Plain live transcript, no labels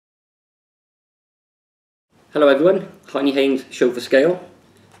Hello everyone, Heine Haynes show for scale.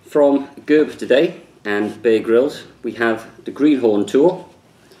 From Gerber today and Bear Grylls we have the Greenhorn tool,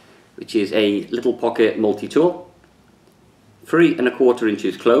 which is a little pocket multi-tool, 3 1/4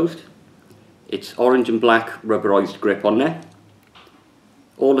 inches closed. It's orange and black rubberized grip on there.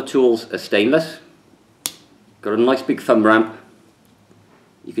 All the tools are stainless. Got a nice big thumb ramp,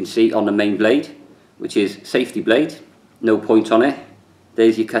 you can see on the main blade, which is safety blade, no point on it.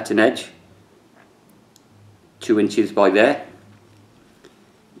 There's your cutting edge, 2 inches by there.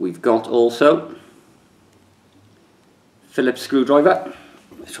 We've got also Phillips screwdriver.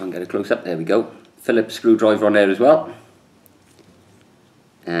 Let's try and get a close up. There we go. Phillips screwdriver on there as well.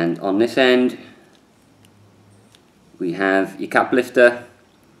 And on this end we have your cap lifter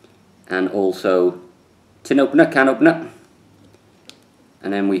and also tin opener, can opener.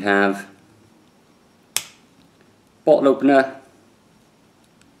 And then we have bottle opener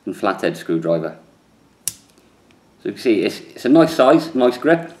and flathead screwdriver. So you can see it's a nice size, nice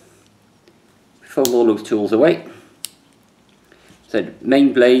grip. Fold all those tools away. So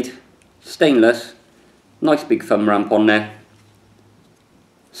main blade, stainless, nice big thumb ramp on there.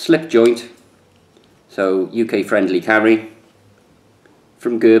 Slip joint, so UK friendly carry.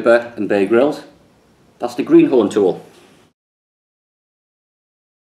 From Gerber and Bear Grylls. That's the Greenhorn tool.